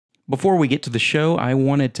Before we get to the show, I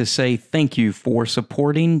wanted to say thank you for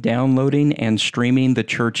supporting, downloading, and streaming the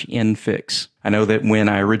Church in Fix. I know that when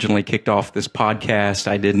I originally kicked off this podcast,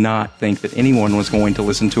 I did not think that anyone was going to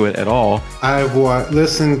listen to it at all. I've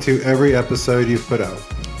listened to every episode you've put out.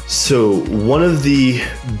 So one of the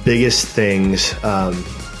biggest things I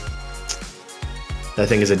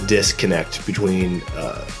think is a disconnect between,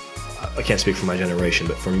 I can't speak for my generation,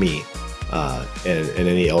 but for me and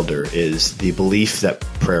any elder, is the belief that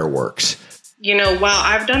prayer works. Wow,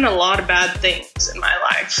 I've done a lot of bad things in my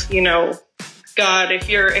life. God, if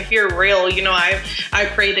you're real, I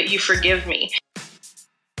pray that you forgive me.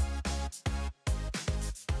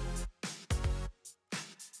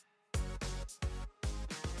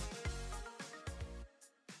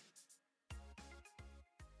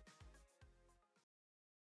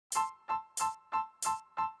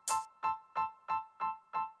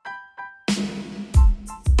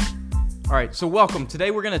 All right, so welcome. Today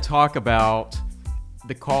we're going to talk about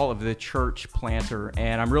the call of the church planter,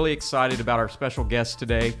 and I'm really excited about our special guest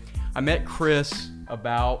today. I met Chris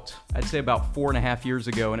about 4.5 years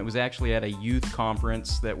ago, and it was actually at a youth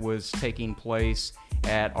conference that was taking place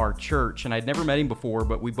at our church, and I'd never met him before,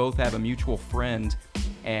 but we both have a mutual friend,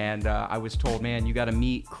 and I was told, man, you got to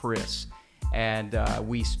meet Chris. And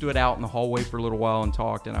we stood out in the hallway for a little while and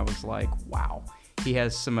talked, and I was like, wow. He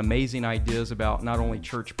has some amazing ideas about not only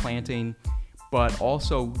church planting, but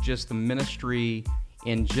also just the ministry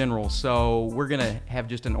in general. So we're going to have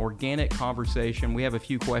just an organic conversation. We have a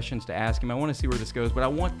few questions to ask him. I want to see where this goes, but I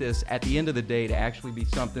want this at the end of the day to actually be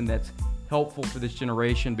something that's helpful for this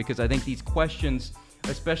generation, because I think these questions,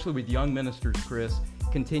 especially with young ministers, Chris,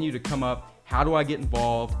 continue to come up. How do I get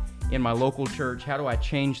involved in my local church? How do I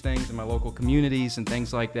change things in my local communities and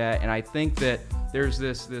things like that? And I think that there's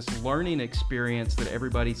this learning experience that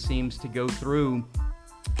everybody seems to go through.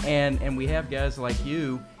 And we have guys like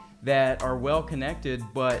you that are well connected,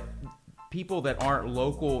 but people that aren't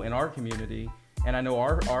local in our community, and I know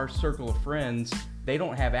our circle of friends, they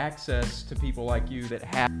don't have access to people like you that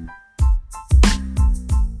have.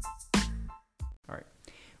 All right.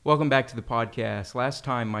 Welcome back to the podcast. Last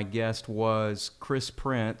time my guest was Chris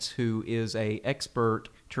Prince, who is an expert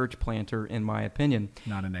church planter, in my opinion.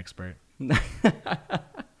 Not an expert.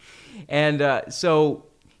 And so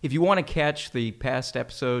if you want to catch the past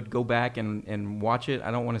episode, go back and watch it.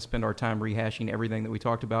 I don't want to spend our time rehashing everything that we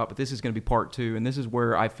talked about, but this is going to be part 2, and this is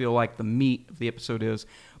where I feel like the meat of the episode is.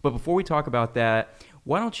 But before we talk about that,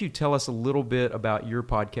 why don't you tell us a little bit about your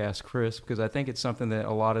podcast, Chris, because I think it's something that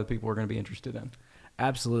a lot of people are going to be interested in.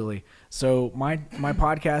 Absolutely. So my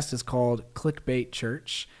podcast is called Clickbait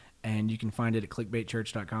Church, and you can find it at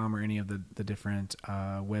clickbaitchurch.com or any of the different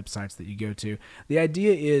websites that you go to. The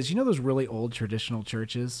idea is, those really old traditional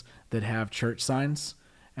churches that have church signs,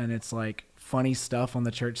 and it's like funny stuff on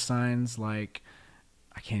the church signs, like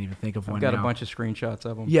I can't even think of one. I've got now. a bunch of screenshots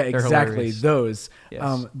of them. Yeah, They're exactly. hilarious. Those.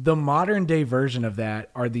 Yes. The modern day version of that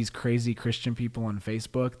are these crazy Christian people on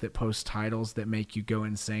Facebook that post titles that make you go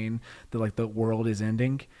insane, that like the world is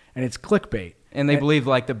ending, and it's clickbait. And they believe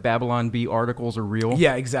like the Babylon Bee articles are real.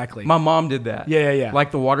 Yeah, exactly. My mom did that. Yeah.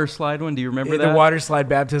 Like the water slide one. Do you remember that? The water slide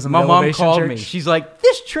baptism. My mom Elevation called Church. me. She's like,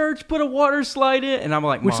 this church put a water slide in. And I'm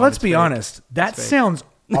like, which, Mom, let's it's be fake. honest, that It's fake. sounds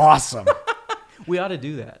awesome. We ought to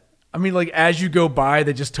do that. I mean, like as you go by,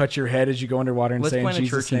 they just touch your head as you go underwater and Let's say in plant a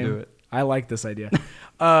Jesus' church and name. do it. I like this idea.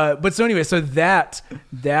 But so anyway, so that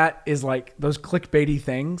is like those clickbaity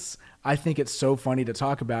things. I think it's so funny to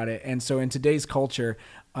talk about it. And so in today's culture,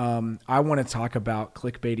 I want to talk about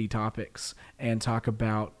clickbaity topics and talk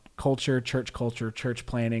about culture, church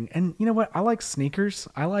planning. And you know what? I like sneakers.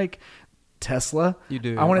 I like Tesla. You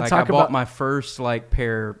do. I want to talk I bought about my first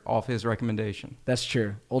pair off his recommendation. That's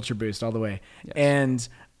true. Ultra Boost all the way. Yes. And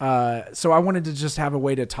so I wanted to just have a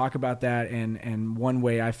way to talk about that. And one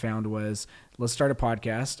way I found was let's start a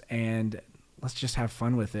podcast and let's just have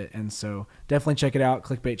fun with it. And so definitely check it out,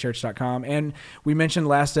 clickbaitchurch.com. And we mentioned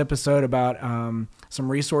last episode about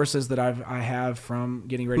some resources that I have from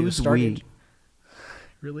getting ready Who's to start. we?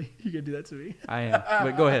 Really? You gonna do that to me? I am.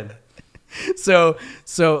 But go ahead. So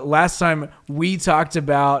last time we talked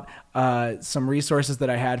about some resources that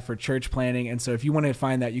I had for church planning. And so if you want to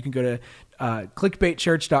find that, you can go to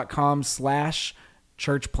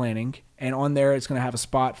clickbaitchurch.com/church planning. And on there, it's going to have a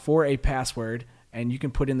spot for a password. And you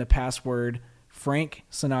can put in the password Frank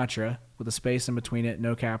Sinatra with a space in between it,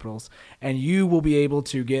 no capitals. And you will be able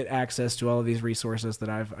to get access to all of these resources that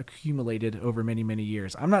I've accumulated over many, many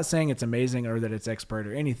years. I'm not saying it's amazing or that it's expert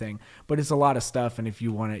or anything, but it's a lot of stuff. And if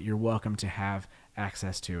you want it, you're welcome to have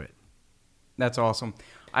access to it. That's awesome.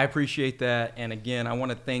 I appreciate that. And again, I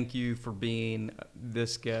want to thank you for being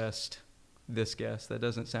this guest this guest. That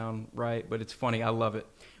doesn't sound right, but it's funny. I love it.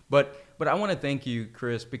 But I want to thank you,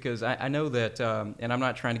 Chris, because I know that, and I'm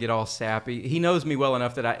not trying to get all sappy. He knows me well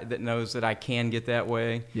enough that knows that I can get that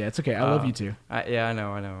way. Yeah, it's okay. I love you too. I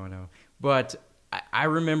know. But I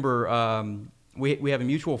remember we have a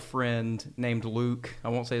mutual friend named Luke. I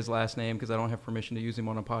won't say his last name because I don't have permission to use him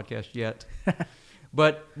on a podcast yet.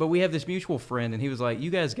 But we have this mutual friend, and he was like,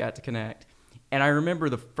 "You guys got to connect." And I remember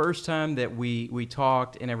the first time that we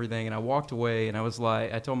talked and everything, and I walked away, and I was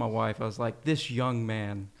like, I told my wife, I was like, this young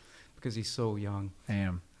man, because he's so young. I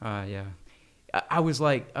am. Yeah. I was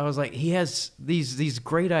like, he has these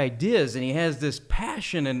great ideas, and he has this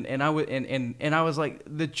passion, and I was like,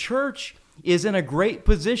 the church is in a great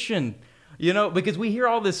position, because we hear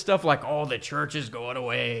all this stuff like, oh, the church is going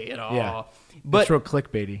away and all. Yeah. But it's real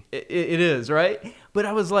clickbaity. It is, right? But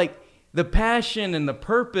I was like, the passion and the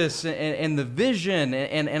purpose and the vision,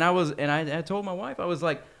 and I told my wife, I was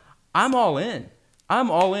like, I'm all in.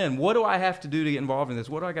 What do I have to do to get involved in this?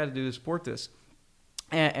 What do I got to do to support this?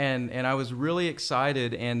 And I was really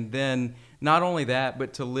excited. And then not only that,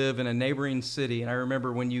 but to live in a neighboring city. And I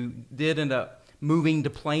remember when you did end up moving to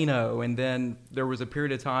Plano, and then there was a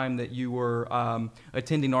period of time that you were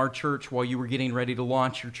attending our church while you were getting ready to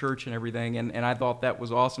launch your church and everything, and I thought that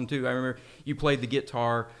was awesome too. I remember you played the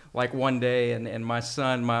guitar like one day, and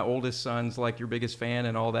my oldest son's like your biggest fan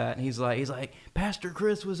and all that, and he's like, Pastor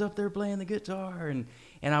Chris was up there playing the guitar, and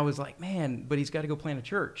I was like, man, but he's got to go plant a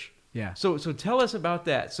church. Yeah. So tell us about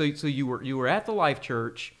that. So you were at the Life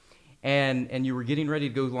Church, and you were getting ready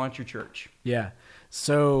to go launch your church. Yeah.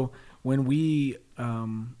 So when we,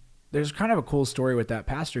 there's kind of a cool story with that.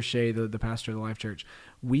 Pastor Shea, the pastor of the Life Church,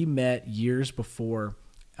 we met years before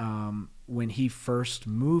when he first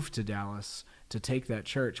moved to Dallas to take that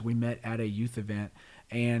church. We met at a youth event,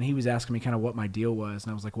 and he was asking me kind of what my deal was.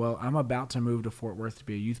 And I was like, well, I'm about to move to Fort Worth to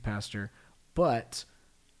be a youth pastor, but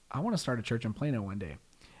I want to start a church in Plano one day.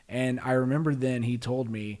 And I remember then he told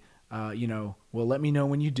me, well, let me know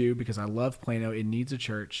when you do, because I love Plano. It needs a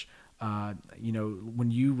church. When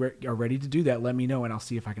you are ready to do that, let me know and I'll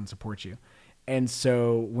see if I can support you. And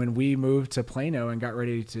so when we moved to Plano and got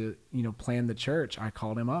ready to, plan the church, I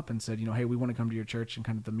called him up and said, hey, we want to come to your church in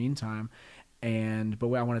kind of the meantime. But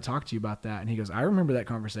I want to talk to you about that. And he goes, I remember that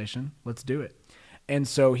conversation. Let's do it. And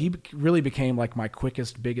so he really became like my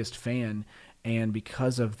biggest fan. And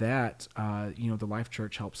because of that, the Life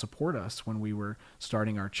Church helped support us when we were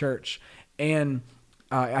starting our church. And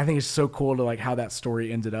I think it's so cool to like how that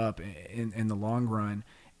story ended up in the long run.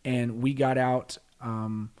 And we got out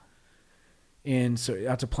out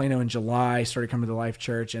to Plano in July, started coming to the Life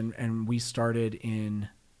Church, and we started in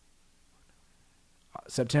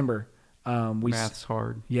September. Math's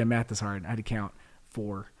hard. Yeah, math is hard. I had to count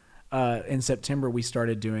 4. In September, we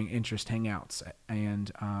started doing interest hangouts,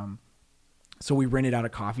 and so we rented out a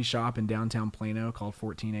coffee shop in downtown Plano called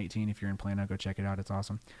 1418. If you're in Plano, go check it out. It's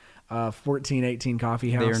awesome. 1418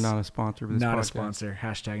 Coffee House. They are not a sponsor of this Not podcast. a sponsor.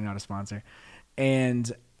 # not a sponsor.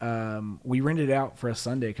 And we rented it out for a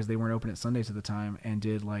Sunday because they weren't open at Sundays at the time, and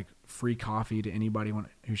did like free coffee to anybody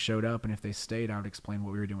who showed up. And if they stayed, I would explain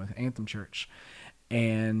what we were doing with Anthem Church.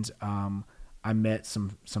 And I met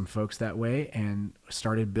some folks that way and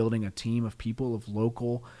started building a team of people, of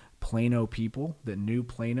local Plano people that knew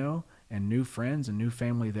Plano and new friends and new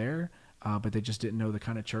family there, but they just didn't know the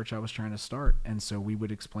kind of church I was trying to start. And so we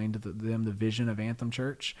would explain to them the vision of Anthem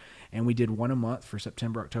Church, and we did one a month for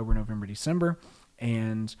September, October, November, December.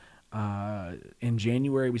 And in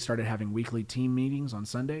January, we started having weekly team meetings on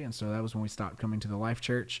Sunday, and so that was when we stopped coming to the Life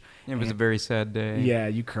Church. It was a very sad day. Yeah,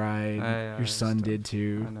 you cried. Your son did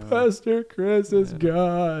too. I know. Pastor Chris is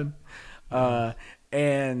gone.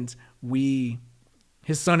 And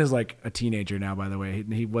his son is like a teenager now, by the way.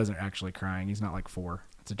 He wasn't actually crying. He's not like 4.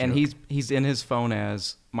 It's a joke. And he's in his phone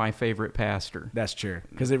as my favorite pastor. That's true,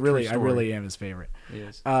 because I really am his favorite.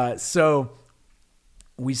 Yes. So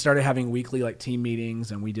we started having weekly like team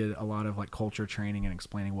meetings, and we did a lot of like culture training and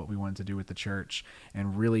explaining what we wanted to do with the church,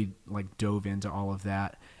 and really like dove into all of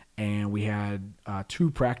that. And we had 2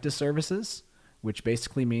 practice services, which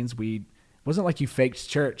basically means wasn't like you faked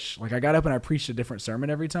church. Like I got up and I preached a different sermon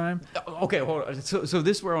every time. Okay, hold on. So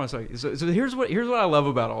this is where I want to start. So here's what I love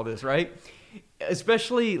about all this, right?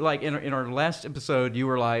 Especially like in our last episode, you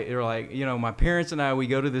were like, my parents and I, we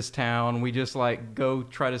go to this town, we just like go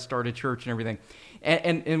try to start a church and everything.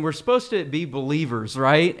 And we're supposed to be believers,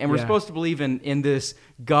 right? And we're supposed to believe in this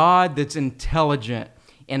God that's intelligent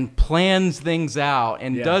and plans things out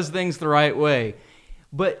and does things the right way.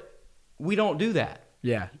 But we don't do that.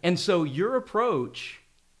 Yeah. And so your approach,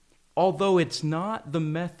 although it's not the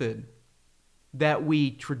method, that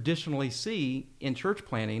we traditionally see in church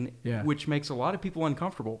planning, Yeah. which makes a lot of people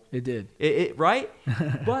uncomfortable. It did. Right?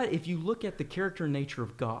 But if you look at the character and nature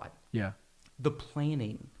of God, Yeah. the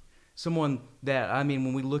planning, someone that, I mean,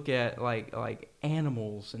 when we look at like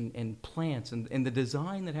animals and plants and the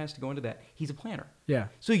design that has to go into that, he's a planner. Yeah.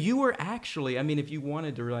 So you were actually, I mean, if you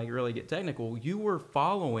wanted to really get technical, you were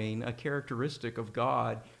following a characteristic of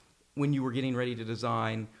God when you were getting ready to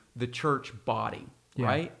design the church body, Yeah.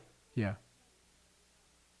 right? Yeah.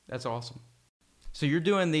 That's awesome. So you're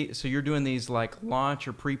doing these like launch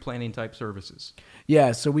or pre-planning type services.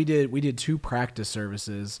 Yeah, so we did 2 practice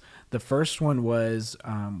services. The first one was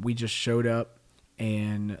we just showed up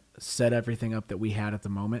and set everything up that we had at the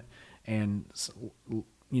moment, and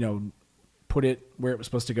put it where it was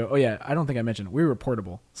supposed to go. Oh yeah, I don't think I mentioned we were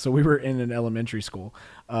portable, so we were in an elementary school,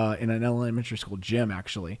 gym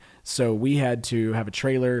actually. So we had to have a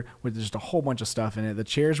trailer with just a whole bunch of stuff in it. The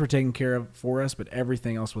chairs were taken care of for us, but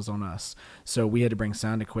everything else was on us. So we had to bring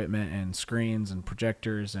sound equipment and screens and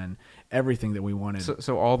projectors and everything that we wanted.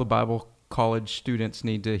 So all the Bible college students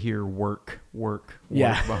need to hear work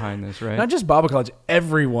Yeah. behind this, right? Not just Bible college,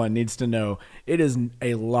 everyone needs to know it is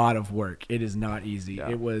a lot of work. It is not easy. Yeah.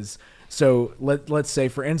 It was, so let's say,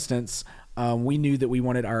 for instance, we knew that we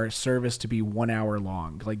wanted our service to be 1 hour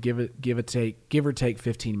long, like give or take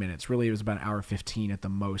 15 minutes. Really, it was about an hour 15 at the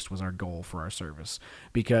most was our goal for our service,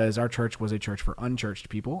 because our church was a church for unchurched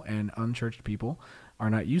people, and unchurched people are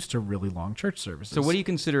not used to really long church services. So what do you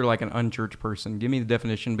consider like an unchurched person? Give me the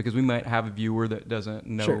definition, because we might have a viewer that doesn't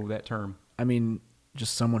know Sure. that term. I mean,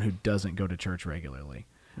 just someone who doesn't go to church regularly.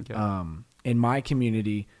 Okay. In my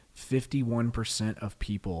community, 51% of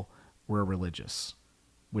people were religious,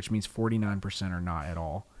 which means 49% are not at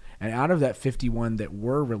all. And out of that 51 that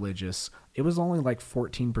were religious, it was only like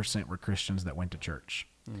 14% were Christians that went to church.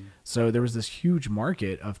 So there was this huge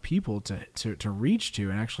market of people to reach to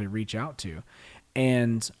and actually reach out to.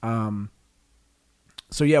 And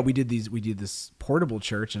so yeah, we did this portable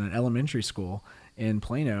church in an elementary school in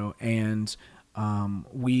Plano, and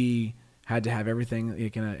we had to have everything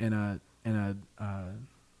like in a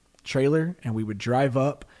trailer, and we would drive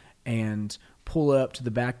up and pull up to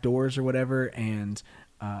the back doors or whatever and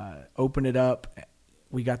open it up.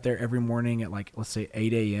 We got there every morning at like, let's say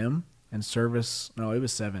 8 a.m. and service, no, it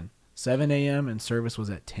was 7 a.m. and service was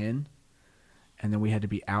at 10. And then we had to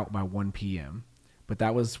be out by 1 p.m. But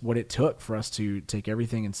that was what it took for us to take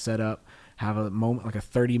everything and set up, have a moment, like a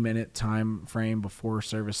 30-minute time frame before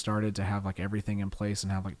service started to have like everything in place and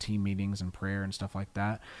have like team meetings and prayer and stuff like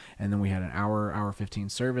that. And then we had an hour 15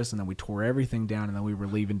 service, and then we tore everything down, and then we were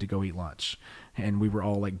leaving to go eat lunch. And we were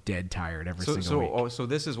all like dead tired every single week. So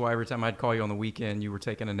this is why every time I'd call you on the weekend, you were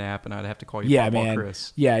taking a nap, and I'd have to call you Yeah, Football man.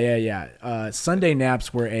 Chris. Yeah. Sunday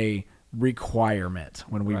naps were a requirement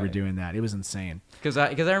when we were Right. doing that. It was insane. Because I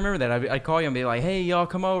remember that. I'd call you and be like, hey, y'all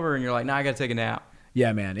come over. And you're like, nah, I got to take a nap.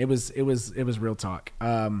 Yeah, man, it was real talk.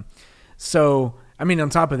 So I mean,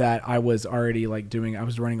 on top of that, I was already like I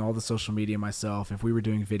was running all the social media myself. If we were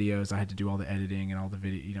doing videos, I had to do all the editing and all the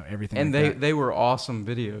video, everything. And like that. they were awesome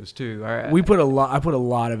videos too. I put a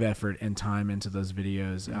lot of effort and time into those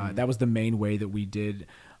videos. That was the main way that we did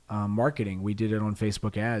marketing. We did it on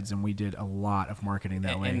Facebook ads, and we did a lot of marketing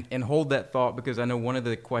that way. And hold that thought, because I know one of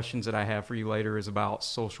the questions that I have for you later is about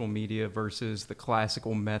social media versus the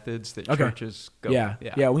classical methods that churches go. Yeah,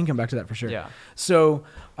 we can come back to that for sure. Yeah. So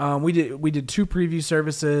we did 2 preview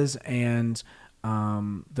services, and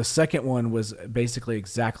the second one was basically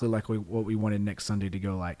exactly like what we wanted next Sunday to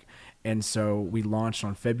go like. And so we launched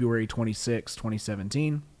on February 26,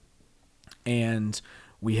 2017, and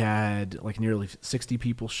we had like nearly 60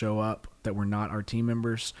 people show up that were not our team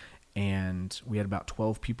members, and we had about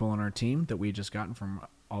 12 people on our team that we had just gotten from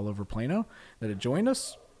all over Plano that had joined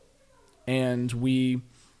us. And we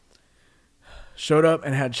showed up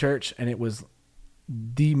and had church, and it was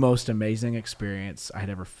the most amazing experience I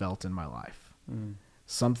had ever felt in my life.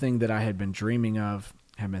 Something that I had been dreaming of,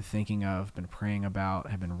 had been thinking of, been praying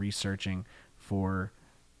about, had been researching for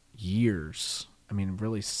years. I mean,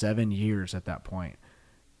 really 7 years at that point,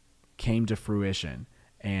 came to fruition.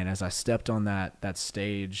 And as I stepped on that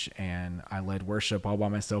stage, and I led worship all by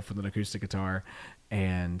myself with an acoustic guitar,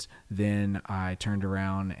 and then I turned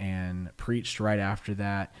around and preached right after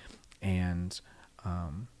that, and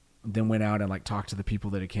then went out and like talked to the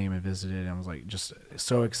people that had came and visited, and I was like just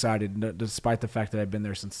so excited, despite the fact that I'd been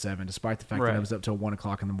there since 7, despite the fact that I was up till 1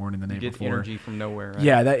 o'clock in the morning the night before. Energy from nowhere, right?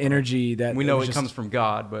 Yeah, that energy that we know it just comes from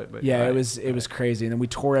God, but yeah, right, it was crazy. And then we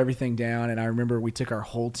tore everything down, and I remember we took our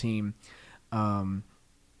whole team, or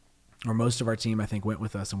most of our team, I think, went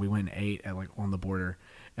with us, and we went and ate at like on the border.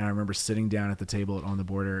 And I remember sitting down at the table at On the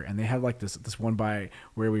Border, and they had like this one by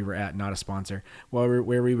where we were at, not a sponsor. Well,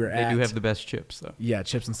 where we were at, They do have the best chips, though. yeah,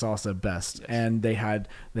 chips and salsa best. Yes. And they have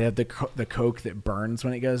the Coke that burns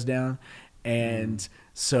when it goes down. And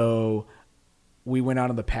so we went out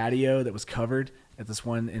on the patio that was covered at this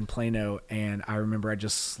one in Plano, and I remember I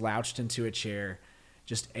just slouched into a chair,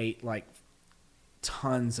 just ate like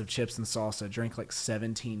tons of chips and salsa, drank like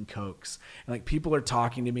 17 Cokes, and like people are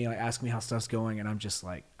talking to me, like asking me how stuff's going, and I'm just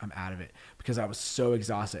like, I'm out of it because I was so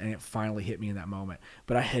exhausted, and it finally hit me in that moment.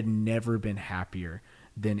 But I had never been happier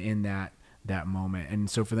than in that moment. And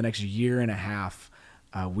so for the next year and a half,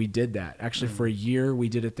 we did that. Actually, for a year, we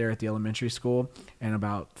did it there at the elementary school. And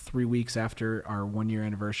about 3 weeks after our 1-year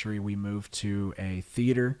anniversary, we moved to a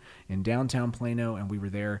theater in downtown Plano, and we were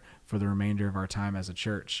there for the remainder of our time as a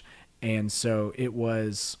church. And so it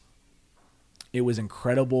was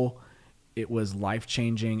incredible. It was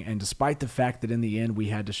life-changing. And despite the fact that in the end we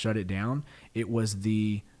had to shut it down, it was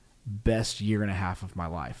the best year and a half of my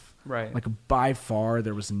life. Right. Like by far,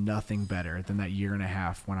 there was nothing better than that year and a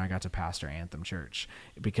half when I got to pastor Anthem Church,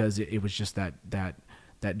 because it was just that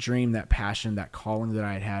dream, that passion, that calling that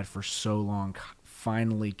I had had for so long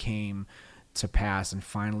finally came to pass and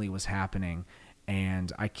finally was happening.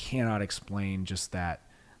 And I cannot explain just that,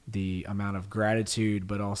 the amount of gratitude,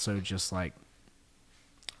 but also just like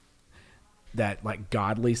that, like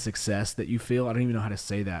godly success that you feel. I don't even know how to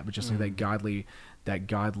say that, but just like that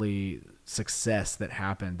godly success that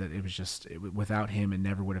happened, that it was just, without him, it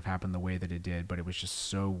never would have happened the way that it did, but it was just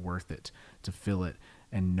so worth it to feel it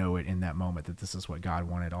and know it in that moment that this is what God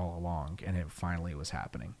wanted all along. And it finally was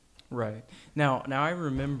happening. Right. Now I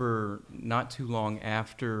remember not too long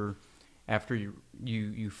after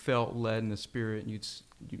you felt led in the Spirit, and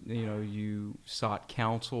you sought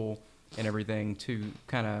counsel and everything to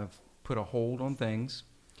kind of put a hold on things,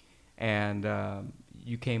 and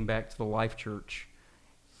you came back to the Life Church.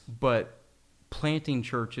 But planting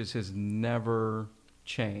churches has never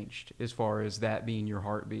changed as far as that being your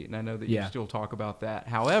heartbeat, and I know that you still talk about that.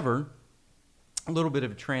 However, a little bit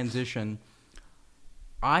of a transition.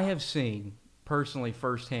 I have seen personally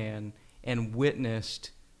firsthand and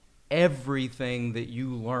witnessed everything that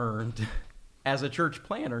you learned as a church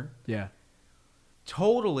planner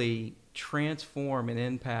totally transform and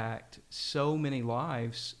impact so many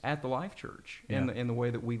lives at the Life Church in the way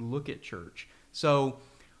that we look at church. So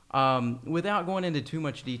without going into too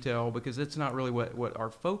much detail, because that's not really what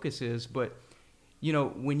our focus is, but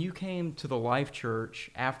when you came to the Life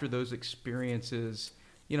Church after those experiences,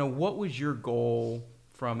 what was your goal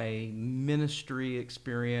from a ministry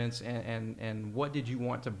experience, and what did you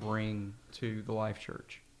want to bring to the Life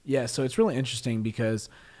Church? Yeah, so it's really interesting because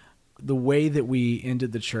the way that we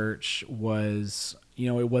ended the church was,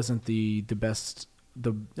 it wasn't the best.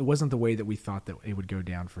 It wasn't the way that we thought that it would go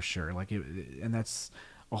down, for sure. Like, and that's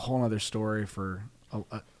a whole other story for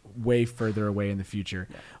a way further away in the future.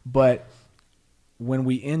 Yeah. But when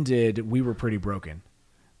we ended, we were pretty broken.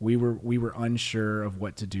 We were unsure of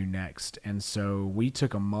what to do next. And so we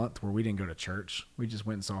took a month where we didn't go to church. We just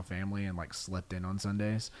went and saw family and like slept in on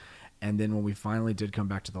Sundays. And then when we finally did come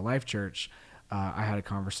back to the Life Church, I had a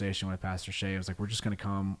conversation with Pastor Shea. I was like, we're just going to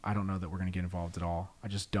come. I don't know that we're going to get involved at all. I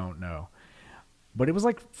just don't know. But it was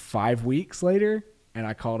like 5 weeks later, and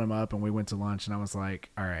I called him up and we went to lunch, and I was like,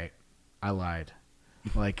 all right, I lied.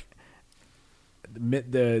 Like,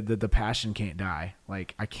 the passion can't die.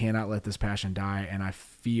 Like, I cannot let this passion die. And I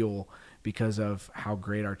feel, because of how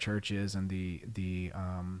great our church is and the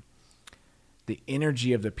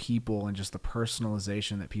energy of the people and just the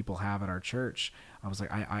personalization that people have at our church, I was like,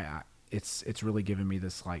 it's really given me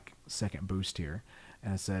this like second boost here.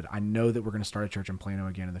 And I said, I know that we're going to start a church in Plano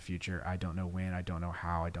again in the future. I don't know when, I don't know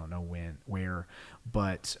how, I don't know where,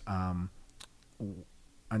 but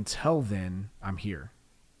until then, I'm here.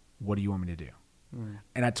 What do you want me to do?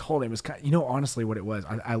 And I told him, it was kind of, honestly what it was.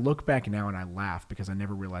 I look back now and I laugh because I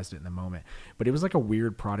never realized it in the moment, but it was like a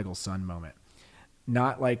weird prodigal son moment.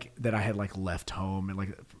 Not like that I had like left home and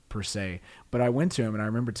like per se, but I went to him and I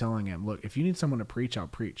remember telling him, look, if you need someone to preach, I'll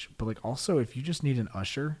preach. But like, also if you just need an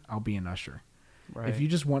usher, I'll be an usher. Right. If you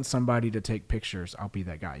just want somebody to take pictures, I'll be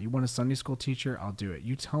that guy. You want a Sunday school teacher, I'll do it.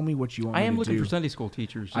 You tell me what you want me to do. I am looking for Sunday school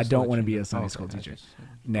teachers. I don't want to be a Sunday school teacher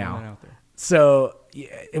now. So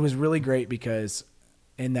it was really great because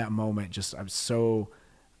in that moment,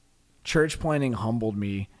 church planning humbled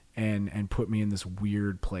me and put me in this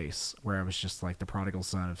weird place where I was just like the prodigal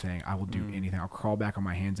son of saying, I will do anything. I'll crawl back on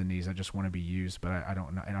my hands and knees. I just want to be used, but I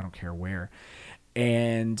don't know, and I don't care where.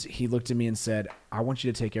 And he looked at me and said, I want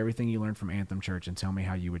you to take everything you learned from Anthem Church and tell me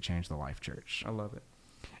how you would change the Life Church. I love it.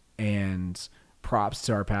 And props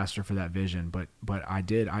to our pastor for that vision, but I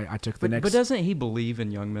did. I took the next. But doesn't he believe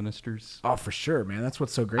in young ministers? Oh, for sure, man. That's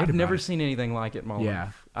what's so great. I've never it. seen anything like it in my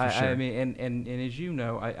life. Sure. I mean, and as you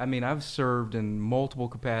know, I mean, I've served in multiple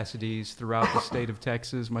capacities throughout the state of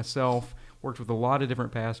Texas myself. Worked with a lot of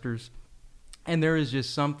different pastors, and there is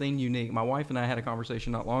just something unique. My wife and I had a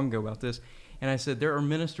conversation not long ago about this, and I said there are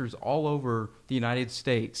ministers all over the United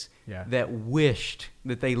States that wished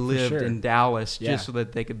that they lived in Dallas just so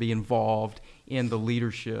that they could be involved in the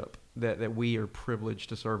leadership that we are privileged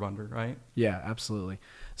to serve under, right? Yeah, absolutely.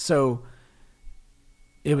 So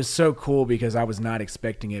it was so cool because I was not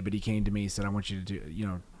expecting it, but he came to me and said, I want you to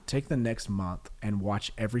do, take the next month and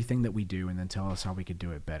watch everything that we do and then tell us how we could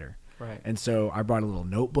do it better. Right. And so I brought a little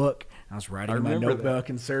notebook. I was writing in my notebook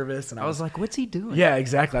in service. And I was like, what's he doing? Yeah,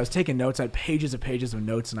 exactly. I was taking notes. I had pages of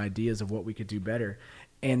notes and ideas of what we could do better.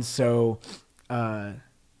 And so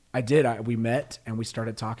I did. We met and we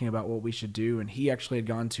started talking about what we should do. And he actually had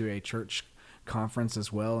gone to a church conference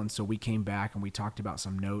as well. And so we came back and we talked about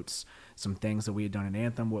some notes, some things that we had done in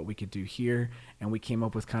Anthem, what we could do here. And we came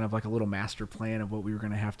up with kind of like a little master plan of what we were going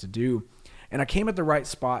to have to do. And I came at the right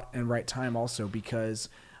spot and right time also because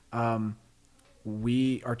our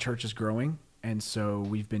church is growing, and so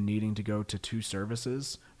we've been needing to go to 2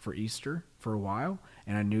 services for Easter for a while,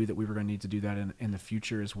 and I knew that we were going to need to do that in the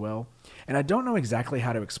future as well. And I don't know exactly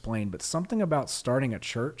how to explain, but something about starting a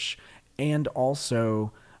church and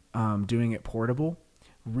also doing it portable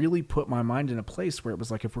really put my mind in a place where it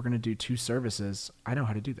was like, if we're going to do 2 services, I know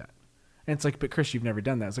how to do that. And it's like, but Chris, you've never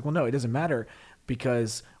done that. It's like, well, no, it doesn't matter,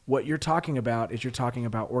 because what you're talking about is you're talking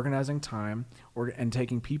about organizing time and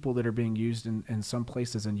taking people that are being used in some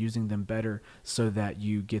places and using them better so that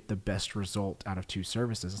you get the best result out of 2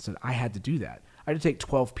 services. And so I had to do that. I had to take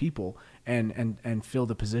 12 people and fill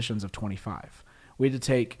the positions of 25. We had to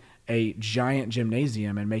take a giant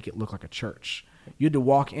gymnasium and make it look like a church. You had to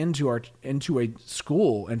walk into a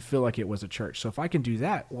school and feel like it was a church. So if I can do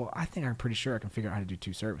that, well, I think I'm pretty sure I can figure out how to do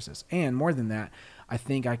 2 services. And more than that, I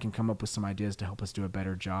think I can come up with some ideas to help us do a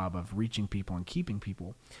better job of reaching people and keeping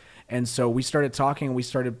people. And so we started talking and we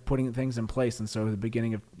started putting things in place. And so at the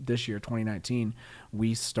beginning of this year, 2019,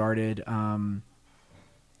 we started,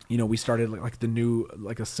 we started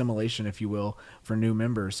like assimilation, if you will, for new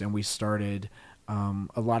members. And we started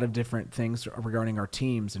a lot of different things regarding our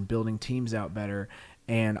teams and building teams out better.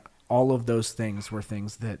 And all of those things were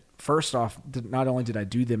things that, first off, not only did I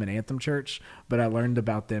do them in Anthem Church, but I learned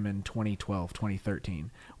about them in 2012,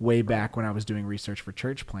 2013, way back when I was doing research for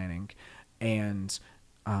church planning. And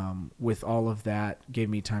with all of that, gave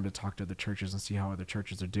me time to talk to other churches and see how other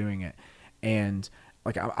churches are doing it. And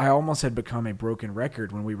like I almost had become a broken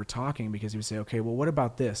record when we were talking, because he would say, okay, well, what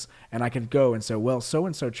about this? And I could go and say, well,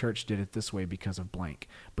 so-and-so church did it this way because of blank,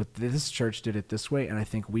 but this church did it this way, and I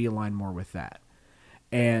think we align more with that.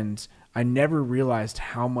 And I never realized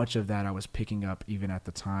how much of that I was picking up even at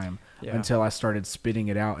the time until I started spitting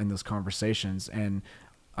it out in those conversations. And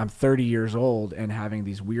I'm 30 years old and having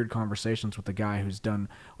these weird conversations with a guy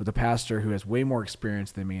with a pastor who has way more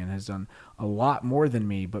experience than me and has done a lot more than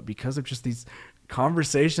me. But because of just these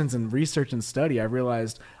conversations and research and study, I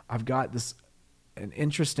realized I've got an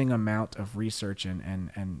interesting amount of research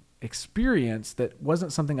and experience that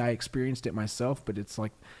wasn't something I experienced it myself, but it's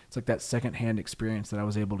like that secondhand experience that I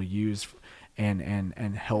was able to use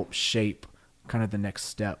and help shape kind of the next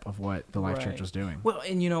step of what the Life Church was doing. Well,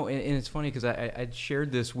 and and it's funny because I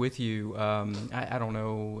shared this with you, I don't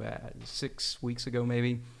know, 6 weeks ago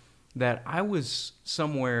maybe, that I was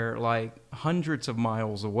somewhere like hundreds of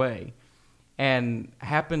miles away and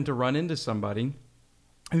happened to run into somebody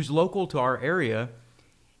who's local to our area,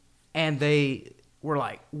 and they were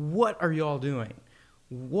like, what are y'all doing?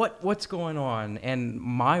 What's going on? And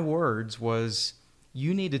my words was,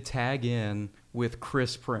 you need to tag in with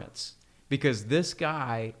Chris Prince, because this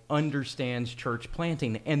guy understands church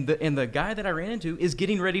planting. And the guy that I ran into is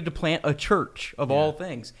getting ready to plant a church of all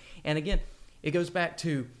things. And again, it goes back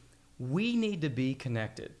to, we need to be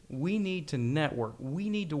connected. We need to network. We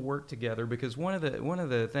need to work together, because one of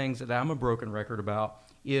the things that I'm a broken record about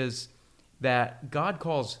is that God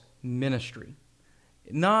calls ministry,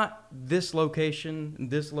 not this location,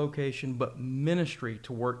 but ministry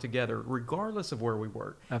to work together, regardless of where we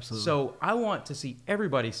work. Absolutely. So I want to see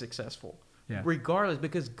everybody successful. Regardless,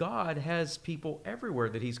 because God has people everywhere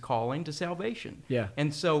that he's calling to salvation. Yeah.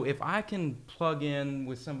 And so if I can plug in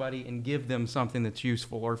with somebody and give them something that's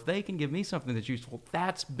useful, or if they can give me something that's useful,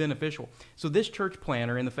 that's beneficial. So this church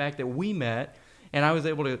planner, and the fact that we met, and I was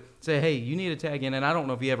able to say, hey, you need to tag in, and I don't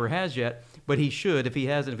know if he ever has yet, but he should. If he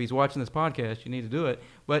hasn't, if he's watching this podcast, you need to do it.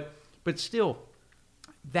 But still,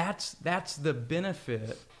 that's the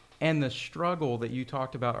benefit And the struggle that you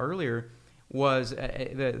talked about earlier was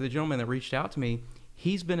the gentleman that reached out to me.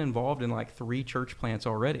 He's been involved in like 3 church plants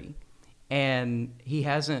already, and he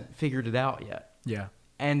hasn't figured it out yet. Yeah.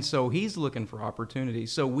 And so he's looking for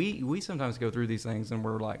opportunities. So we sometimes go through these things and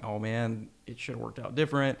we're like, oh man, it should have worked out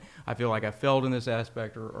different. I feel like I failed in this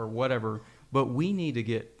aspect or whatever. But we need to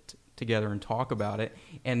get together and talk about it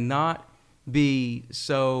and not be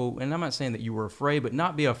so, and I'm not saying that you were afraid, but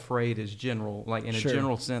not be afraid as general, like in a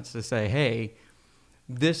general sense to say, hey,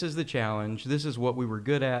 this is the challenge. This is what we were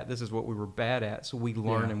good at. This is what we were bad at. So we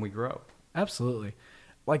learn and we grow. Absolutely.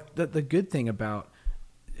 Like the good thing about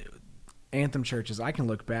Anthem Church is I can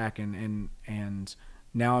look back and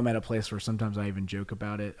now I'm at a place where sometimes I even joke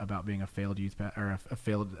about it, about being a failed a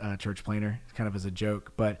failed church planter, kind of as a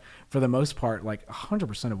joke. But for the most part, like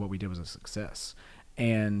 100% of what we did was a success.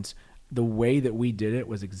 And the way that we did it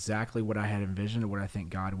was exactly what I had envisioned and what I think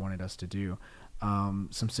God wanted us to do.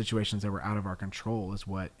 Some situations that were out of our control is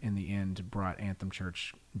what in the end brought Anthem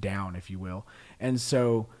Church down, if you will. And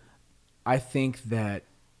so I think that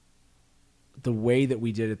the way that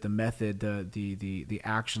we did it, the method, the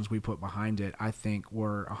actions we put behind it, I think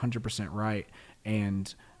were 100% right.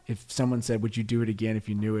 And if someone said, would you do it again if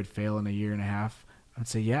you knew it'd fail in a year and a half? I'd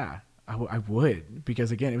say, yeah, I would.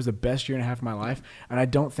 Because again, it was the best year and a half of my life. And I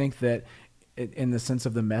don't think that in the sense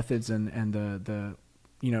of the methods and the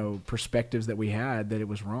perspectives that we had, that it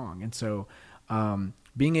was wrong. And so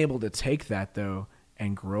being able to take that though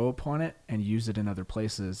and grow upon it and use it in other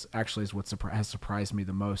places actually is what has surprised me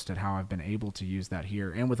the most at how I've been able to use that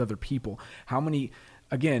here and with other people. How many,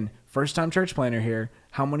 again, first-time church planter here,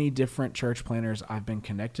 how many different church planters I've been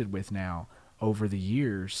connected with now over the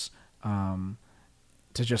years to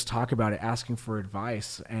just talk about it, asking for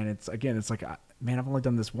advice. And it's like, man, I've only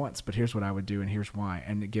done this once, but here's what I would do and here's why.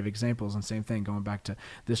 And give examples and same thing, going back to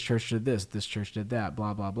this church did this church did that,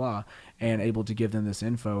 blah, blah, blah, and able to give them this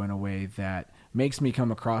info in a way that makes me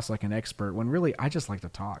come across like an expert when really I just like to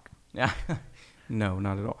talk. Yeah, no,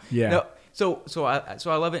 not at all. Yeah. No, so I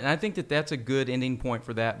love it, and I think that that's a good ending point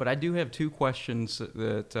for that. But I do have 2 questions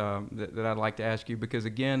that I'd like to ask you, because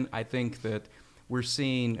again, I think that we're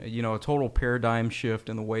seeing a total paradigm shift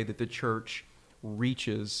in the way that the church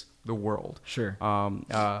reaches the world. Sure.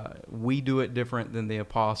 We do it different than the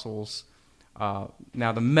apostles.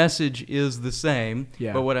 Now the message is the same,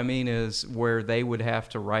 but what I mean is where they would have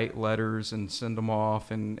to write letters and send them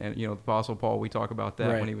off, and the Apostle Paul, we talk about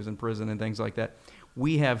that when he was in prison and things like that.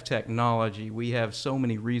 We have technology, we have so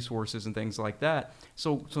many resources and things like that.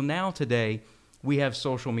 So now today we have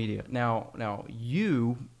social media. Now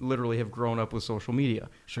you literally have grown up with social media.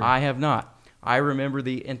 Sure. I have not. I remember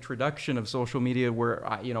the introduction of social media where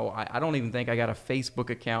I don't even think I got a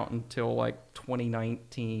Facebook account until like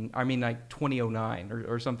 2009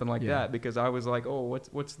 or something like that, because I was like, oh,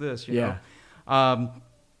 what's this? You know?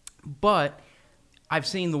 But I've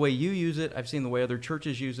seen the way you use it. I've seen the way other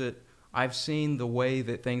churches use it. I've seen the way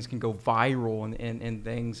that things can go viral and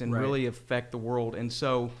things and really affect the world. And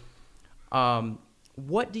so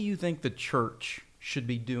what do you think the church should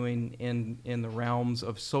be doing in the realms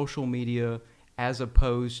of social media, as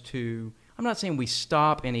opposed to, I'm not saying we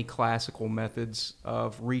stop any classical methods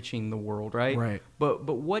of reaching the world, right? Right. But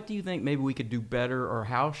what do you think maybe we could do better, or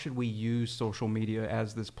how should we use social media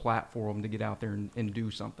as this platform to get out there and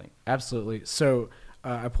do something? Absolutely. So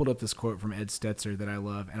I pulled up this quote from Ed Stetzer that I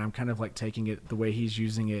love, and I'm kind of like taking it the way he's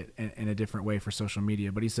using it in a different way for social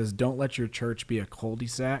media. But he says, don't let your church be a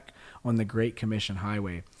cul-de-sac on the Great Commission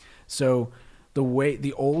highway. So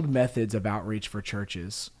the old methods of outreach for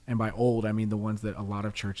churches, and by old, I mean the ones that a lot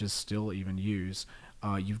of churches still even use,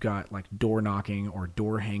 you've got like door knocking or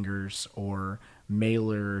door hangers or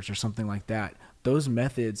mailers or something like that. Those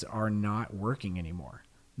methods are not working anymore.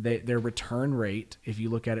 Their return rate, if you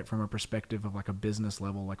look at it from a perspective of like a business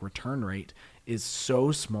level, like return rate is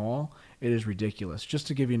so small, it is ridiculous. Just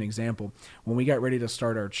to give you an example, when we got ready to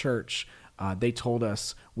start our church, they told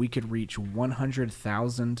us we could reach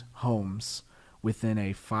 100,000 homes within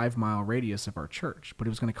a 5-mile radius of our church, but it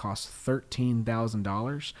was going to cost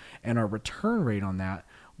 $13,000, and our return rate on that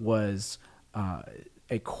was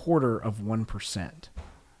 0.25%.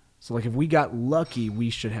 So like if we got lucky, we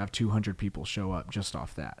should have 200 people show up just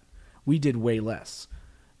off that. We did way less.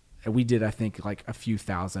 We did, I think, like a few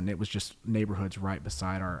thousand. It was just neighborhoods right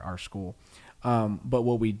beside our school. But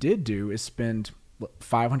what we did do is spend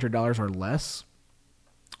 $500 or less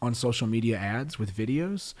on social media ads with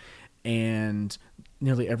videos, and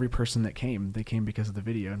nearly every person that came, they came because of the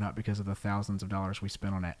video, not because of the thousands of dollars we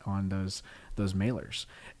spent on those mailers.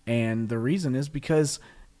 And the reason is because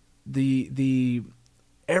the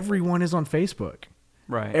everyone is on Facebook.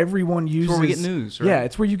 Right. Everyone uses. It's where we get news, right? Yeah,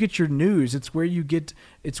 it's where you get your news. It's where you get.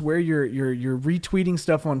 It's where you're retweeting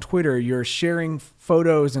stuff on Twitter. You're sharing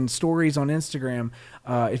photos and stories on Instagram.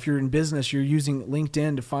 If you're in business, you're using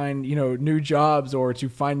LinkedIn to find new jobs or to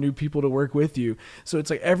find new people to work with you. So it's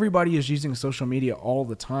like everybody is using social media all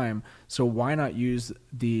the time. So why not use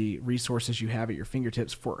the resources you have at your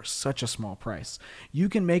fingertips for such a small price? You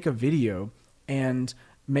can make a video and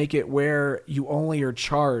make it where you only are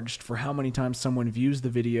charged for how many times someone views the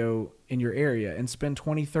video in your area and spend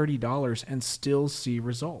 $20, $30 and still see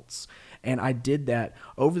results. And I did that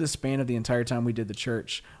over the span of the entire time we did the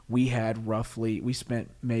church. We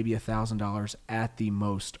spent maybe $1,000 at the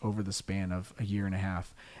most over the span of a year and a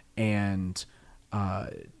half. And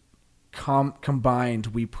combined,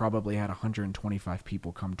 we probably had 125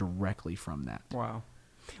 people come directly from that. Wow.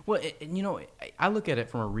 Well, I look at it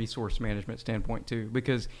from a resource management standpoint too,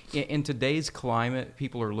 because in today's climate,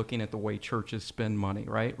 people are looking at the way churches spend money,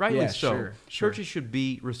 right? Rightly Yeah, so. sure. Churches should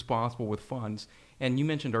be responsible with funds. And you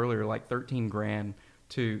mentioned earlier, like $13,000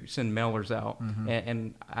 to send mailers out. Mm-hmm.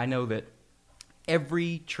 And I know that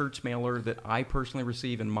every church mailer that I personally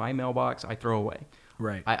receive in my mailbox, I throw away.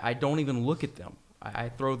 Right. I don't even look at them. I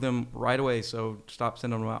throw them right away, so stop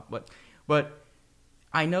sending them out. But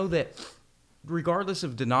I know that regardless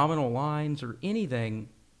of denominational lines or anything,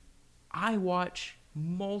 I watch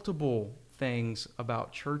multiple things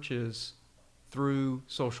about churches through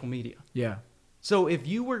social media. Yeah. So if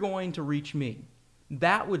you were going to reach me,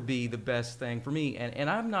 that would be the best thing for me.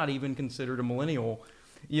 And I'm not even considered a millennial,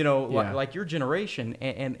 like your generation.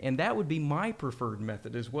 And that would be my preferred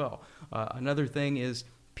method as well. Another thing is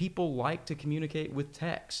people like to communicate with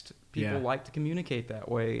text. People like to communicate that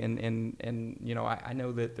way. And I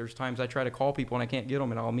know that there's times I try to call people and I can't get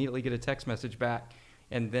them, and I'll immediately get a text message back.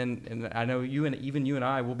 And I know you and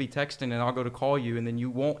I will be texting, and I'll go to call you, and then you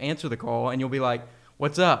won't answer the call, and you'll be like,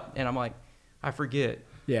 "What's up?" And I'm like, "I forget."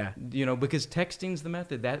 Yeah. Because texting's the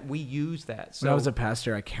method that we use that. So When I was a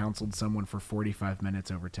pastor, I counseled someone for 45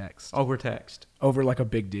 minutes over text. over text. Over like a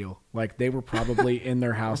big deal. Like they were probably in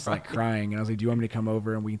their house like crying. And I was like, "Do you want me to come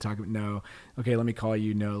over and we can talk?" No. Okay, let me call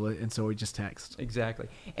you. No. And so we just text. Exactly.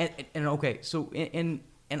 And okay, so and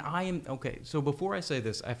I am okay. So before I say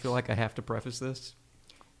this, I feel like I have to preface this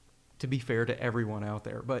to be fair to everyone out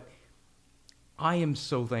there. But I am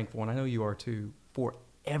so thankful, and I know you are too, for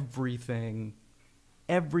everything,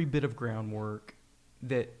 every bit of groundwork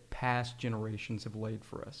that past generations have laid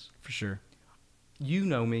for us. For sure. You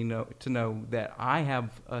know me to know that I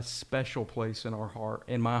have a special place in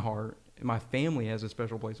my heart. My family has a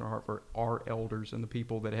special place in our heart for our elders and the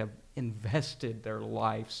people that have invested their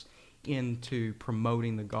lives into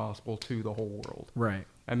promoting the gospel to the whole world. Right.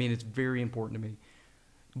 I mean, it's very important to me.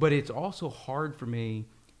 But it's also hard for me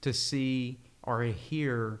to see or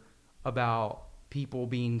hear about people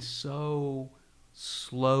being so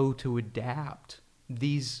slow to adapt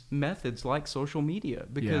these methods like social media,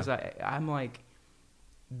 because I'm like,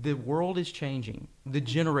 the world is changing. The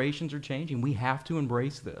generations are changing. We have to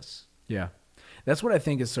embrace this. Yeah. That's what I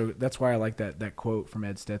think is so. That's why I like that quote from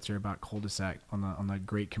Ed Stetzer about cul-de-sac on the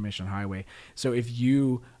Great Commission Highway. So if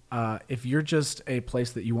you're just a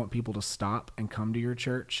place that you want people to stop and come to your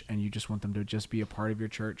church, and you just want them to just be a part of your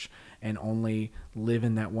church and only live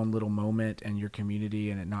in that one little moment and your community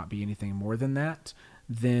and it not be anything more than that,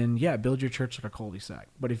 then build your church like a cul-de-sac.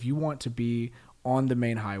 But if you want to be on the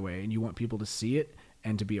main highway and you want people to see it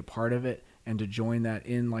and to be a part of it and to join that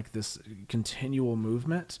in like this continual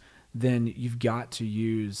movement, then you've got to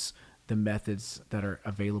use the methods that are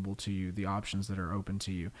available to you, the options that are open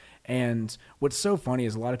to you. And what's so funny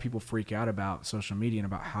is a lot of people freak out about social media and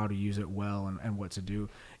about how to use it well and what to do.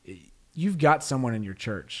 You've got someone in your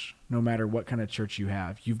church, no matter what kind of church you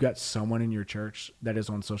have, you've got someone in your church that is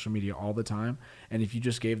on social media all the time. And if you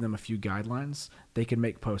just gave them a few guidelines, they can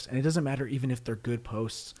make posts. And it doesn't matter even if they're good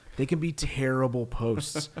posts. They can be terrible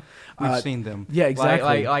posts. We've seen them. Yeah,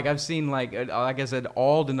 exactly. Like I've seen, like I said,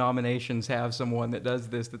 all denominations have someone that does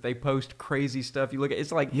this, that they post crazy stuff. You look at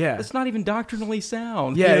it's like, it's not even doctrinally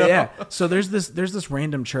sound. Yeah. So there's this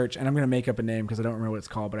random church, and I'm going to make up a name because I don't remember what it's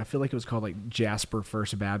called, but I feel like it was called like Jasper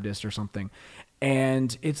First Baptist or something.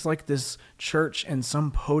 And it's like this church in some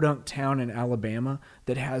podunk town in Alabama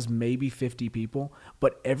that has maybe 50 people,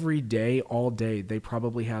 but every day, all day, they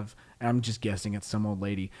probably have, I'm just guessing it's some old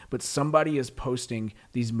lady, but somebody is posting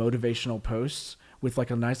these motivational posts with like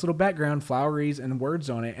a nice little background, floweries and words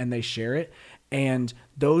on it, and they share it. And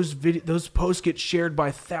those posts get shared by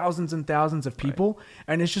thousands and thousands of people. Right.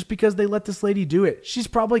 And it's just because they let this lady do it. She's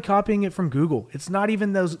probably copying it from Google. It's not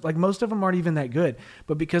even those, like most of them aren't even that good,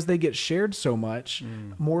 but because they get shared so much,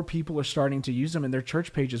 more people are starting to use them and their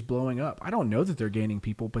church page is blowing up. I don't know that they're gaining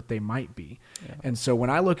people, but they might be. Yeah. And so when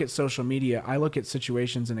I look at social media, I look at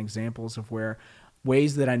situations and examples of where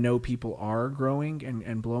ways that I know people are growing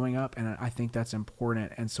and blowing up. And I think that's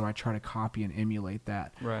important. And so I try to copy and emulate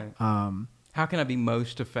that. Right. How can I be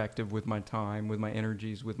most effective with my time, with my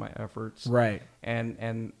energies, with my efforts? Right.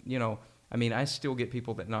 And you know, I mean, I still get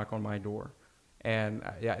people that knock on my door. And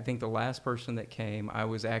I think the last person that came, I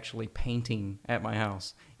was actually painting at my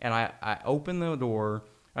house. And I opened the door.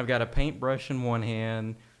 I've got a paintbrush in one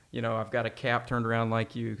hand. You know, I've got a cap turned around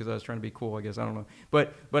like you because I was trying to be cool, I guess. I don't know.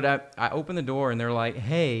 But I opened the door, and they're like,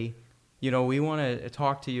 hey, you know, we want to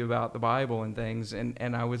talk to you about the Bible and things.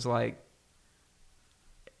 And I was like,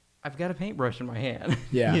 I've got a paintbrush in my hand.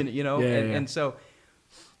 Yeah. you know, and so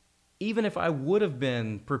even if I would have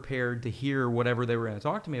been prepared to hear whatever they were going to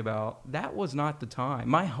talk to me about, that was not the time.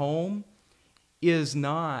 My home is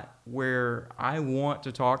not where I want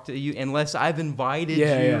to talk to you unless I've invited you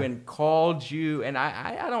and called you. And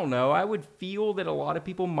I don't know. I would feel that a lot of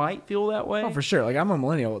people might feel that way. Oh, for sure. Like, I'm a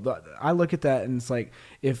millennial. I look at that and it's like,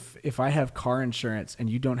 if I have car insurance and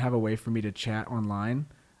you don't have a way for me to chat online,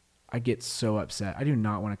 I get so upset. I do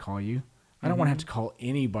not want to call you. I don't want to have to call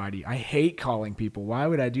anybody. I hate calling people. Why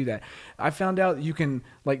would I do that? I found out you can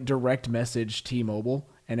like direct message T-Mobile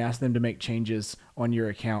and ask them to make changes on your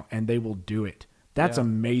account and they will do it. That's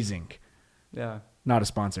amazing. Yeah. Not a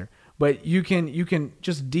sponsor. But you can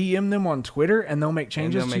just DM them on Twitter and they'll make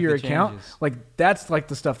changes to your account. Like, that's like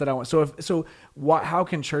the stuff that I want. How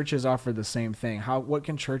can churches offer the same thing? What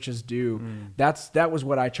can churches do? That was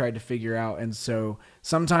what I tried to figure out. And so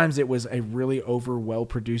sometimes it was a really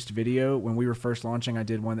well-produced video. When we were first launching, I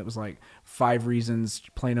did one that was like 5 reasons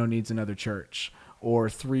Plano needs another church, or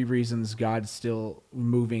 3 reasons God's still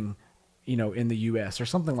moving, you know, in the U.S. or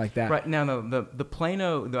something like that. Right. Now, the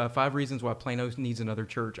Plano, the 5 reasons why Plano needs another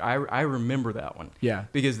church, I remember that one. Yeah.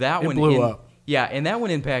 Because that one blew up. Yeah, and that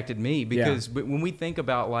one impacted me because when we think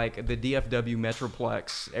about like the DFW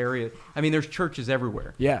Metroplex area, I mean, there's churches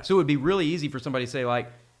everywhere. Yeah. So it would be really easy for somebody to say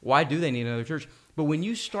like, why do they need another church? But when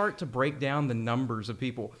you start to break down the numbers of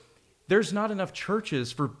people, there's not enough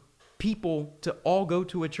churches for people to all go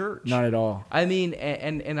to a church. Not at all. I mean,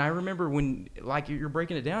 and I remember when like you're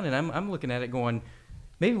breaking it down, and I'm looking at it going,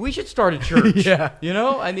 maybe we should start a church. Yeah. You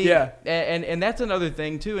know, I mean, and that's another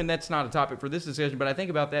thing too, and that's not a topic for this discussion, but I think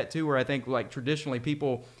about that too, where I think like traditionally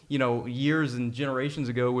people, you know, years and generations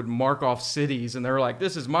ago would mark off cities, and they're like,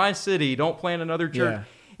 this is my city, don't plant another church. Yeah.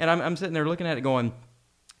 And I'm sitting there looking at it going,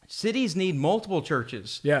 cities need multiple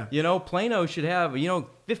churches. Yeah. You know, Plano should have,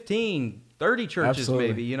 15, 30 churches.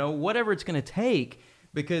 Absolutely. Maybe, whatever it's going to take,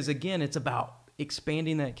 because again, it's about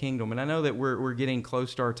expanding that kingdom. And I know that we're getting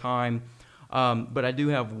close to our time, but I do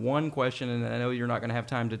have one question, and I know you're not going to have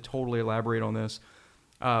time to totally elaborate on this,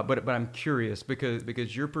 but I'm curious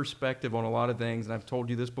because your perspective on a lot of things, and I've told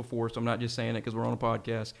you this before, so I'm not just saying it because we're on a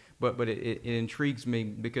podcast, but it intrigues me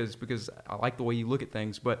because I like the way you look at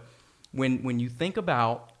things. But when you think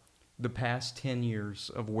about the past 10 years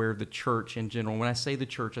of where the church in general, when I say the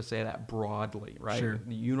church, I say that broadly, right? Sure.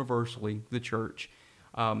 Universally, the church,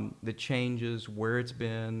 the changes, where it's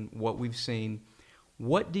been, what we've seen.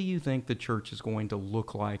 What do you think the church is going to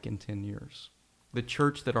look like in 10 years? The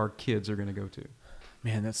church that our kids are going to go to?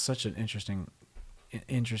 Man, that's such an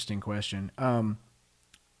interesting question.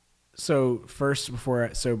 So before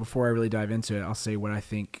I really dive into it, I'll say what I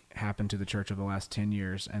think happened to the church over the last 10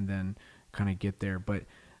 years and then kind of get there. But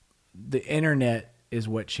the internet is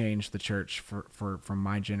what changed the church from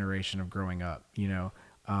my generation of growing up.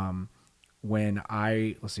 When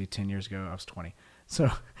 10 years ago, I was 20. So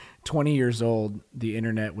 20 years old, the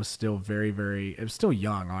internet was still it was still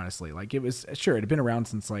young, honestly. Like, it had been around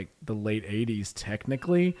since like the late 80s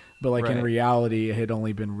technically, but like in reality, it had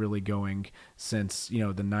only been really going since, the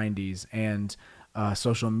 90s. And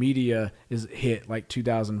social media is hit like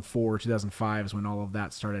 2004, 2005 is when all of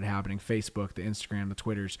that started happening. Facebook, the Instagram, the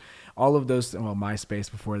Twitters, all of those,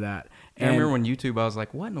 MySpace before that. And I remember when YouTube, I was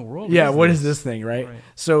like, what in the world? What is this thing, right?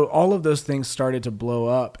 So all of those things started to blow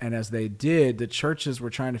up. And as they did, the churches were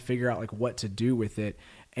trying to figure out like what to do with it.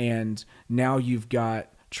 And now you've got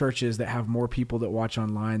churches that have more people that watch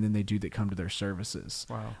online than they do that come to their services.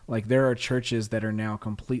 Wow. Like, there are churches that are now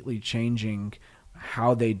completely changing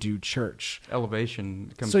how they do church.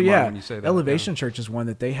 Elevation comes So to yeah, mind when you say that. Elevation Church is one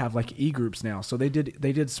that they have like e-groups now. So they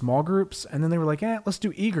did small groups, and then they were like, let's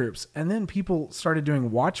do e-groups. And then people started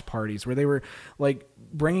doing watch parties where they were like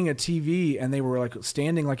bringing a TV and they were like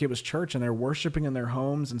standing like it was church, and they're worshiping in their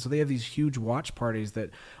homes. And so they have these huge watch parties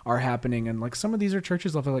that are happening. And like some of these are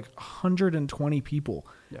churches of like 120 people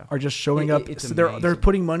are just showing up. It's So they're amazing.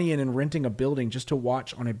 putting money in and renting a building just to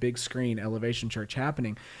watch on a big screen Elevation Church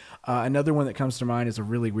happening. Another one that comes to mind is a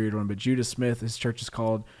really weird one, but Judah Smith, his church is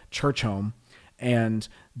called Church Home, and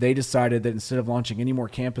they decided that instead of launching any more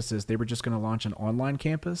campuses, they were just going to launch an online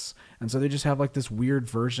campus. And so they just have like this weird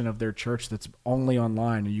version of their church that's only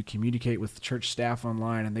online, and you communicate with church staff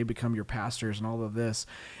online, and they become your pastors and all of this.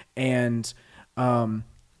 And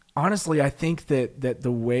honestly, I think that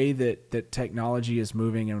the way that technology is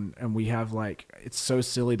moving, and we have like, it's so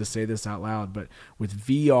silly to say this out loud, but with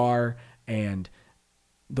VR and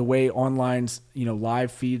the way online's, live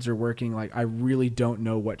feeds are working, like I really don't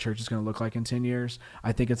know what church is going to look like in 10 years.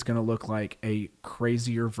 I think it's going to look like a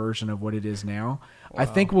crazier version of what it is now. I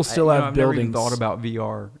think we'll still have I've buildings. Never even thought about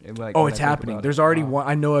VR. It's happening. There's already one.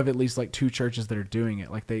 I know of at least like 2 churches that are doing it.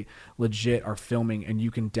 Like they legit are filming, and you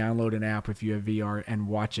can download an app if you have VR and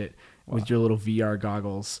watch it with your little VR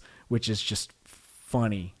goggles, which is just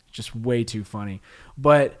funny, just way too funny.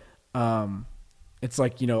 But, it's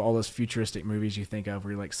like, all those futuristic movies you think of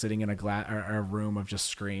where you're like sitting in a room of just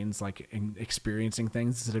screens, like experiencing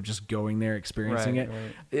things instead of just going there, experiencing it.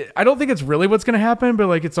 I don't think it's really what's going to happen, but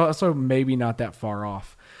like, it's also maybe not that far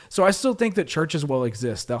off. So I still think that churches will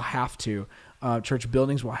exist. They'll have to, church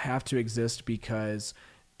buildings will have to exist because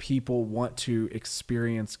people want to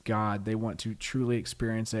experience God. They want to truly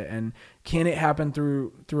experience it. And can it happen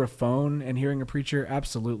through a phone and hearing a preacher?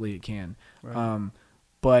 Absolutely it can. Right.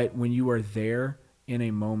 But when you are there in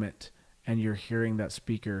a moment and you're hearing that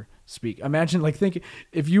speaker speak, imagine think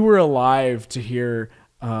if you were alive to hear,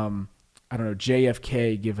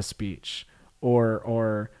 JFK give a speech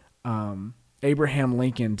or Abraham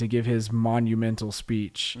Lincoln to give his monumental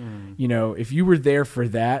speech. If you were there for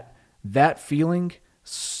that feeling,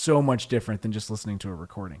 so much different than just listening to a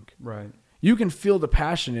recording. Right. You can feel the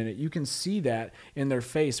passion in it. You can see that in their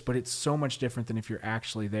face, but it's so much different than if you're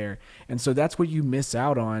actually there. And so that's what you miss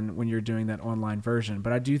out on when you're doing that online version.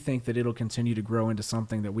 But I do think that it'll continue to grow into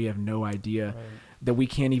something that we have no idea, that we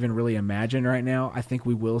can't even really imagine right now. I think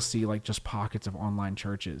we will see like just pockets of online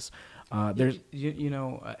churches. You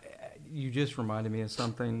just reminded me of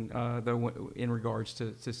something, though, in regards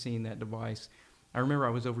to seeing that device. I remember I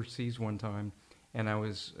was overseas one time, and I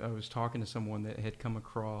was talking to someone that had come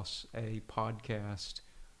across a podcast,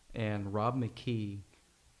 and Rob McKee,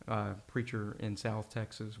 preacher in South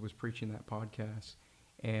Texas, was preaching that podcast.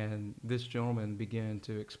 And this gentleman began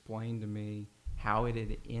to explain to me how it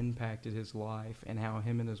had impacted his life and how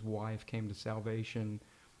him and his wife came to salvation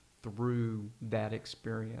through that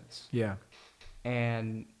experience. Yeah.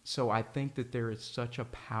 And so I think that there is such a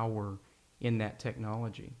power in that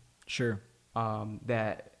technology. Sure.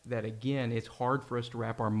 That again, it's hard for us to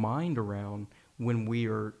wrap our mind around when we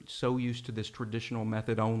are so used to this traditional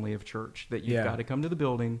method only of church, that you've got to come to the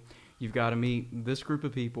building, you've got to meet this group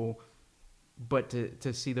of people, but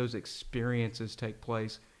to see those experiences take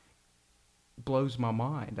place blows my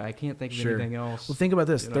mind. I can't think of anything else. Well, think about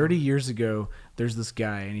this. 30 years ago, there's this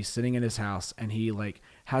guy, and he's sitting in his house, and he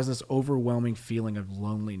has this overwhelming feeling of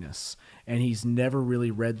loneliness, and he's never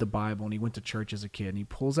really read the Bible, and he went to church as a kid, and he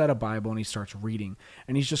pulls out a Bible and he starts reading,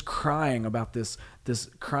 and he's just crying about this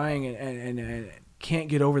crying and can't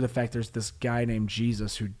get over the fact there's this guy named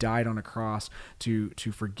Jesus who died on a cross to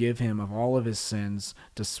forgive him of all of his sins,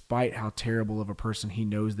 despite how terrible of a person he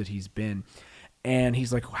knows that he's been. And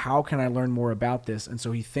he's like, how can I learn more about this? And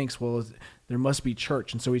so he thinks, well, there must be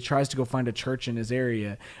church. And so he tries to go find a church in his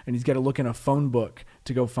area, and he's got to look in a phone book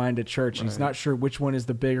to go find a church. Right. And he's not sure which one is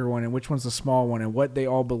the bigger one and which one's the small one and what they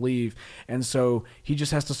all believe. And so he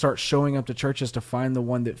just has to start showing up to churches to find the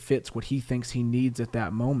one that fits what he thinks he needs at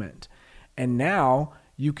that moment. And now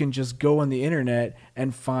you can just go on the internet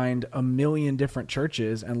and find 1 million different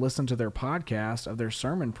churches and listen to their podcast of their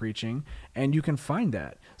sermon preaching, and you can find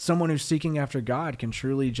that. Someone who's seeking after God can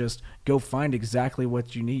truly just go find exactly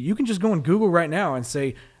what you need. You can just go on Google right now and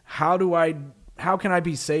say, how can I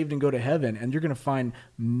be saved and go to heaven? And you're going to find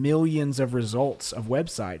millions of results of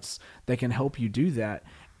websites that can help you do that.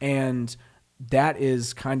 And that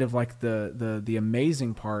is kind of like the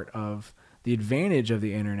amazing part of the advantage of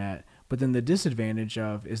the internet. But then the disadvantage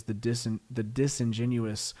is the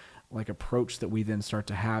disingenuous approach that we then start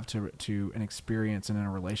to have to an experience and in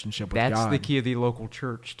a relationship with God. That's the key of the local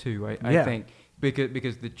church too. I think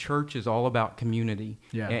because the church is all about community,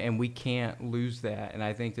 Yeah. and we can't lose that. And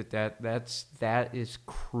I think that is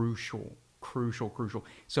crucial.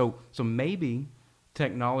 So maybe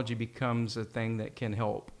technology becomes a thing that can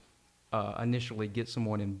help initially get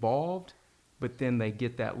someone involved, but then they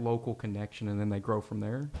get that local connection, and then they grow from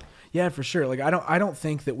there. Yeah, for sure. Like I don't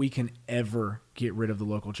think that we can ever get rid of the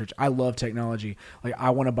local church. I love technology. Like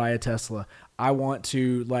I want to buy a Tesla. I want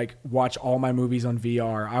to like watch all my movies on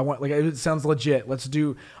VR. I want, like, it sounds legit.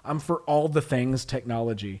 I'm for all the things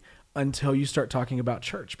technology, until you start talking about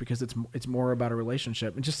church, because it's more about a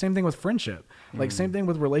relationship. And just same thing with friendship. Like same thing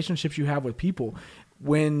with relationships you have with people.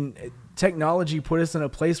 When technology put us in a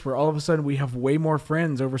place where all of a sudden we have way more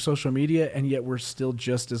friends over social media, and yet we're still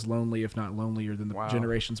just as lonely, if not lonelier, than the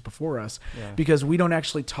generations before us, because we don't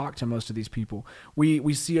actually talk to most of these people.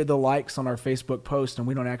 We see the likes on our Facebook post, and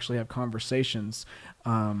we don't actually have conversations.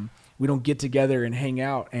 We don't get together and hang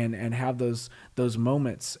out and have those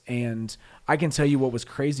moments. And I can tell you what was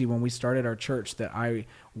crazy when we started our church, that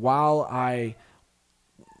while I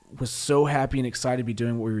was so happy and excited to be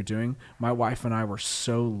doing what we were doing, my wife and I were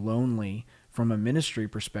so lonely from a ministry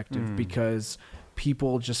perspective, because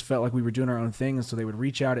people just felt like we were doing our own thing. And so they would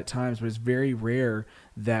reach out at times, but it's very rare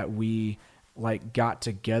that we like got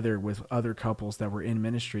together with other couples that were in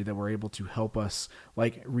ministry that were able to help us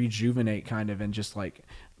like rejuvenate kind of, and just like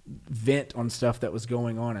vent on stuff that was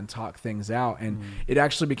going on and talk things out. And it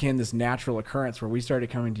actually became this natural occurrence where we started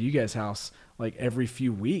coming to you guys' house like every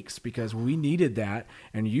few weeks, because we needed that.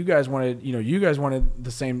 And you guys wanted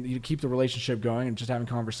the same, you keep the relationship going and just having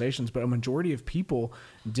conversations. But a majority of people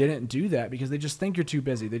didn't do that because they just think you're too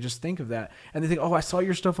busy. They just think of that. And they think, oh, I saw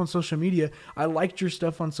your stuff on social media. I liked your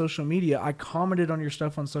stuff on social media. I commented on your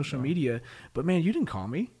stuff on social media, but man, you didn't call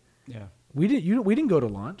me. Yeah. We didn't go to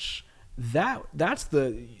lunch. That's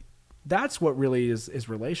what really is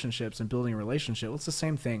relationships and building a relationship. It's the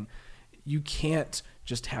same thing. You can't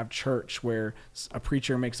just have church where a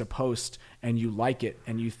preacher makes a post and you like it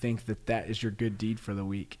and you think that is your good deed for the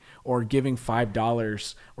week, or giving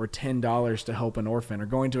 $5 or $10 to help an orphan, or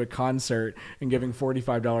going to a concert and giving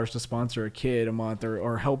 $45 to sponsor a kid a month,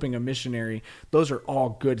 or helping a missionary. Those are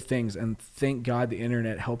all good things. And thank God the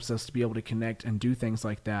internet helps us to be able to connect and do things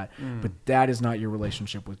like that. But that is not your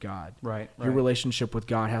relationship with God. Right. Your relationship with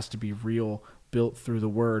God has to be real, built through the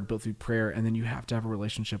word, built through prayer. And then you have to have a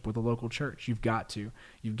relationship with a local church. You've got to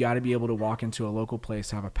be able to walk into a local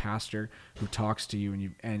place, have a pastor who talks to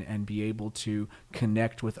you, and be able to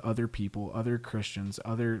connect with other people, other Christians,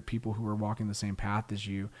 other people who are walking the same path as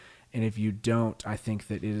you. And if you don't, I think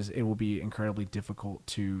that it will be incredibly difficult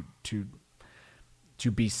to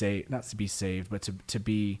be saved, not to be saved, but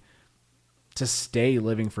to stay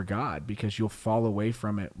living for God, because you'll fall away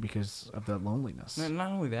from it because of the loneliness. And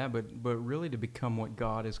not only that, but really to become what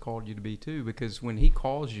God has called you to be too, because when he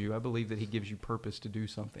calls you, I believe that he gives you purpose to do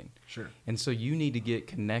something. Sure. And so you need to get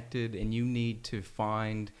connected, and you need to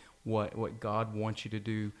find what God wants you to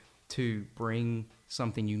do to bring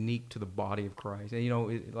something unique to the body of Christ. And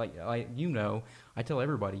I tell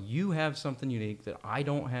everybody, you have something unique that I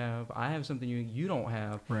don't have. I have something unique you don't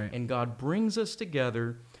have. Right. And God brings us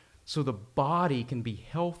together so the body can be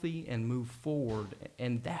healthy and move forward.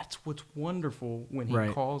 And that's what's wonderful when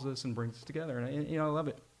he calls us and brings us together. And I love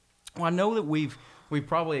it. Well, I know that we've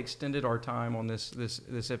probably extended our time on this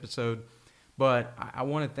episode, but I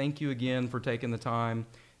want to thank you again for taking the time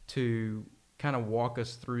to kind of walk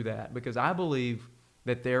us through that, because I believe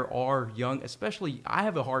that there are especially I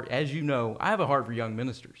have a heart, as you know, I have a heart for young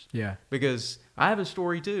ministers. Yeah. Because I have a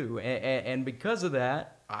story too. And because of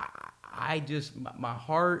that, my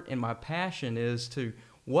heart and my passion is to,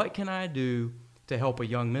 what can I do to help a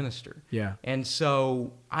young minister? Yeah. And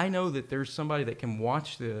so I know that there's somebody that can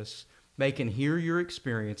watch this. They can hear your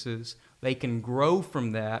experiences. They can grow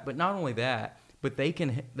from that. But not only that, but they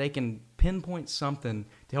can pinpoint something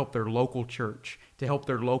to help their local church, to help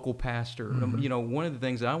their local pastor. Mm-hmm. One of the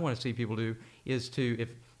things that I want to see people do is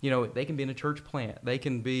they can be in a church plant. They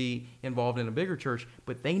can be involved in a bigger church,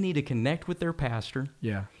 but they need to connect with their pastor.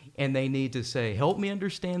 Yeah. And they need to say, help me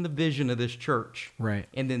understand the vision of this church. Right.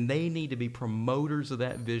 And then they need to be promoters of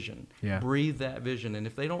that vision. Yeah. Breathe that vision. And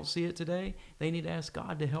if they don't see it today, they need to ask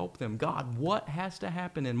God to help them. God, what has to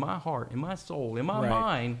happen in my heart, in my soul, in my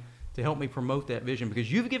mind to help me promote that vision?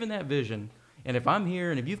 Because you've given that vision. And if I'm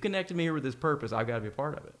here and if you've connected me here with this purpose, I've got to be a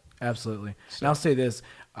part of it. Absolutely. So, and I'll say this.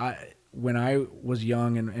 When I was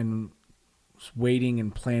young and waiting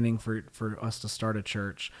and planning for us to start a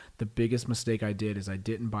church, the biggest mistake I did is I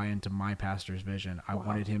didn't buy into my pastor's vision. I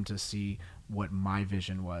wanted him to see what my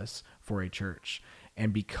vision was for a church.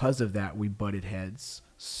 And because of that, we butted heads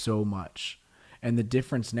so much. And the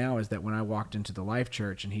difference now is that when I walked into the Life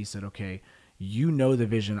Church and he said, okay, you know the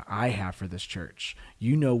vision I have for this church.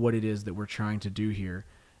 You know what it is that we're trying to do here.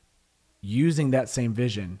 Using that same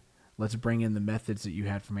vision, let's bring in the methods that you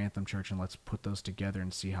had from Anthem Church and let's put those together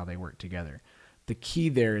and see how they work together. The key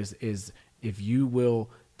there is if you will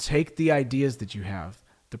take the ideas that you have,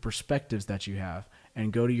 the perspectives that you have,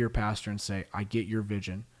 and go to your pastor and say, I get your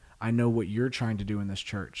vision. I know what you're trying to do in this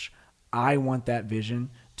church. I want that vision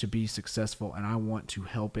to be successful, and I want to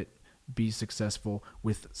help it be successful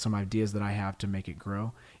with some ideas that I have to make it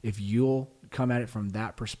grow. If you'll come at it from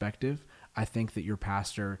that perspective, I think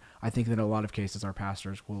that I think that in a lot of cases our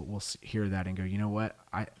pastors will hear that and go, you know what,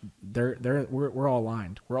 we're all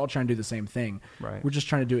aligned. We're all trying to do the same thing. Right. We're just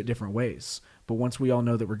trying to do it different ways. But once we all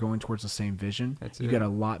know that we're going towards the same vision, you get a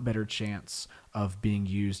lot better chance of being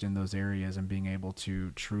used in those areas and being able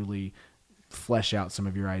to truly flesh out some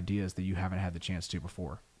of your ideas that you haven't had the chance to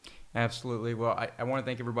before. Absolutely. Well, I want to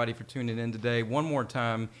thank everybody for tuning in today. One more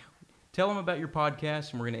time, tell them about your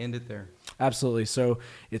podcast, and we're going to end it there. Absolutely. So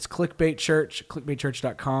it's Clickbait Church,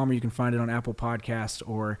 clickbaitchurch.com, or you can find it on Apple Podcasts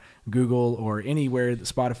or Google or anywhere,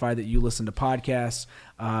 Spotify, that you listen to podcasts.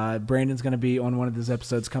 Brandon's going to be on one of those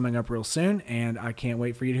episodes coming up real soon, and I can't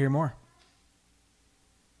wait for you to hear more.